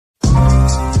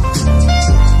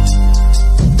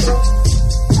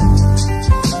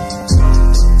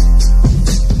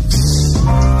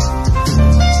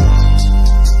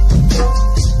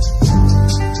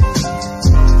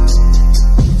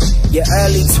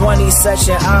20, such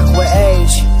an awkward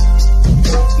age.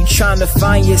 You trying to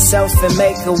find yourself and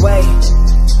make a way.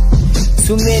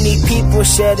 Too many people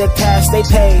share the paths they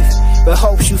pave, but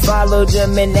hopes you follow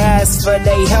them and ask for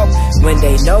their help when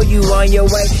they know you on your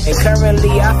way. And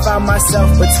currently I find myself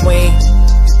between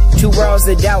two worlds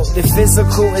of doubt. The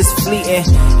physical is fleeting,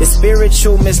 the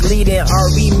spiritual misleading. Are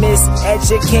we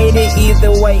miseducated?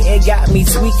 Either way, it got me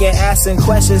tweaking, asking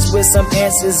questions with some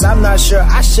answers I'm not sure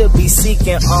I should be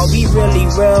seeking. Are we really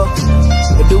real?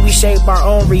 Or do we shape our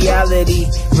own reality?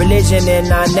 Religion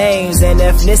in our names and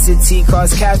ethnicity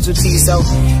cause casualties. So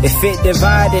if it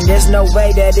divide, then there's no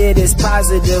way that it is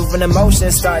positive. When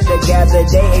emotions start to gather,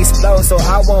 they explode. So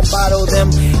I won't bottle them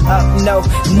up, no.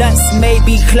 Nuts may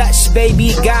be clutch,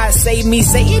 baby, God save me.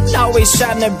 Satan always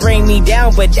trying to bring me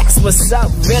down, but that's what's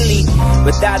up, really.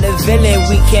 Without a villain,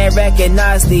 we can't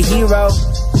recognize the hero.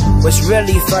 What's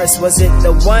really first? Was it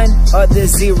the 1 or the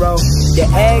 0? The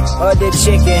egg or the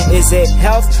chicken? Is it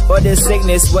health or the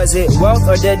sickness? Was it wealth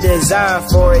or the desire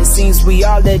for it? Seems we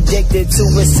all addicted to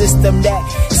a system that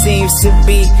seems to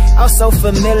be also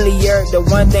familiar. The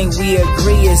one thing we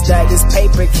agree is that this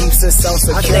paper keeps us so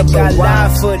secure. I think I'll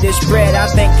lie for this bread. I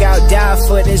think I'll die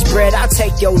for this bread. I'll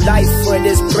take your life for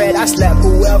this bread. I slap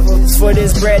whoever for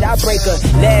this bread. I break a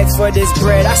leg for this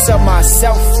bread. I sell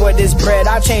myself for this bread.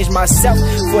 I change myself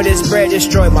for this bread.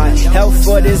 Destroy my health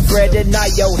for this bread. Deny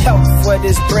your health for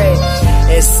this bread.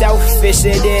 And selfish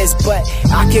it is, but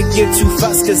I could give 2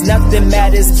 fucks cause nothing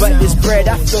matters but this bread.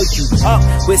 I fill you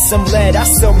up with some lead. I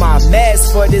sell my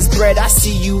meds for this bread. I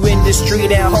see you in the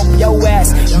street and hope your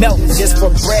ass melt just for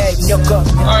bread.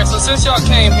 Alright, so since y'all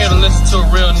came here to listen to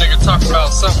a real nigga talk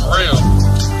about something real,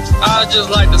 I'd just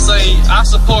like to say I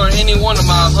support any one of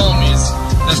my homies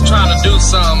that's trying to do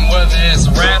something, whether it's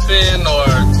rapping or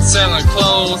selling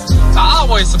clothes. I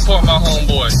always support my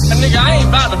homeboy. And nigga, I ain't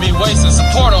about to be wasting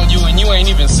support on you and you ain't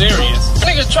even serious.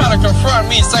 Nigga try to confront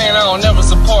me saying I don't never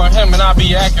support him and I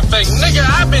be acting fake. Nigga,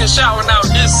 I've been shouting out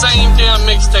this same damn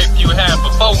mixtape you had for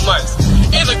 4 months.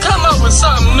 Either come up with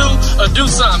something new or do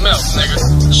something else, nigga.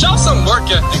 Show some work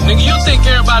ethic, nigga. You think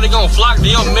everybody gonna flock to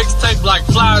your mixtape like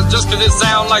flies just cause it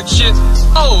sound like shit?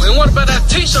 Oh, and what about that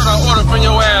t-shirt I ordered from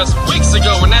your ass weeks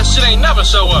ago when that shit ain't never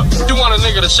show up? You want a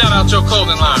nigga to shout out your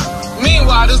clothing line.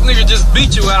 Meanwhile, this nigga just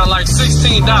beat you out of like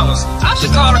 $16. I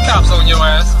should call the cops on your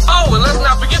ass. Oh, and let's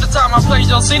not forget the time I played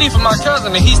your CD for my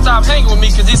cousin and he stopped hanging with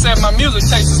me cause he said my music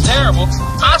taste is terrible.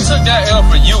 I took that L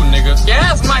for you, nigga. Your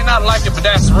ass might not like it, but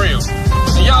that's real.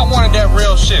 And y'all wanted that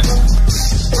real shit.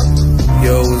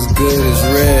 Yo, what's good? It's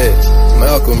Red.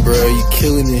 Malcolm, bro, you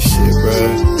killing this shit, bro.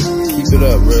 Keep it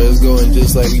up, bro. It's going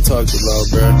just like we talked about,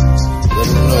 bro. Let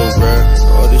them know, bro.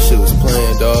 All this shit was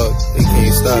planned, dog. They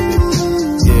can't stop it.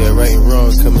 Yeah, right and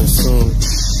wrong coming soon.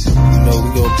 You know, we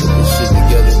gon' put this shit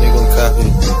together. They gon' copy.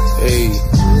 Hey,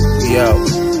 we out.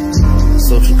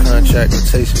 Social contract,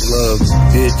 rotation, love,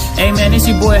 bitch. Hey man, it's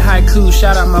your boy Haiku.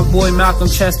 Shout out my boy Malcolm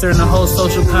Chester and the whole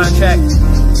Social Contract.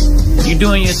 You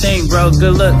doing your thing, bro.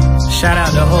 Good luck. Shout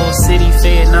out the whole city,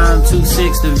 Fed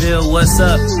 926, the Ville. What's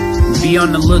up? Be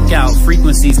on the lookout.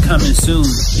 Frequencies coming soon.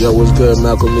 Yo, what's good,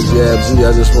 Malcolm McGabs?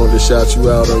 I just wanted to shout you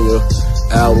out on your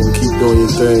album. Keep doing your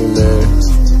thing, man.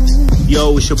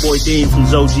 Yo, it's your boy Dean from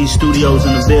ZOG Studios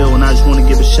in the Ville, and I just want to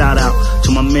give a shout out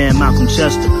to my man Malcolm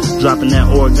Chester, dropping that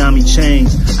Origami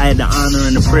Chains. I had the honor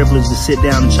and the privilege to sit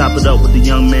down and chop it up with the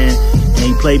young man, and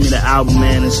he played me the album,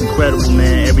 man. It's incredible,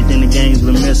 man. Everything the game's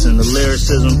been missing, the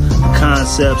lyricism, the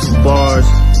concepts, the bars,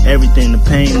 everything, the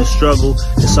pain, the struggle,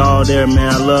 it's all there, man.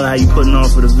 I love how you putting on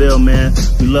for the Ville, man.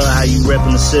 We love how you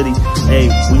repping the city. Hey,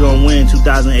 we gonna win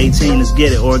 2018. Let's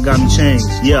get it, Origami Chains.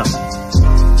 Yeah.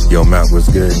 Yo, Matt, what's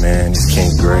good, man? It's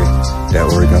King Gray. That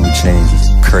Origami Chains is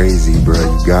crazy, bro.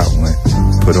 You got one.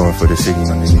 Put on for the city,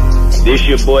 my nigga. This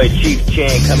your boy Chief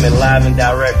Chan coming live and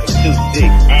direct from 26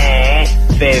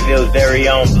 and Fayetteville's very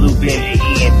own Blue Benji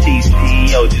ENT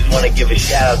CEO. Just want to give a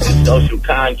shout out to Social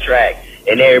Contract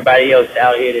and everybody else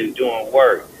out here that's doing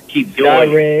work. Keep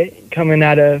doing it. Red coming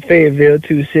out of Fayetteville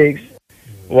 26.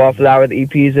 Wallflower, the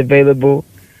EP is available.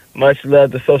 Much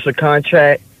love to Social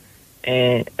Contract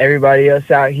and everybody else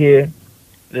out here.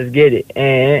 Let's get it.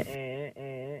 And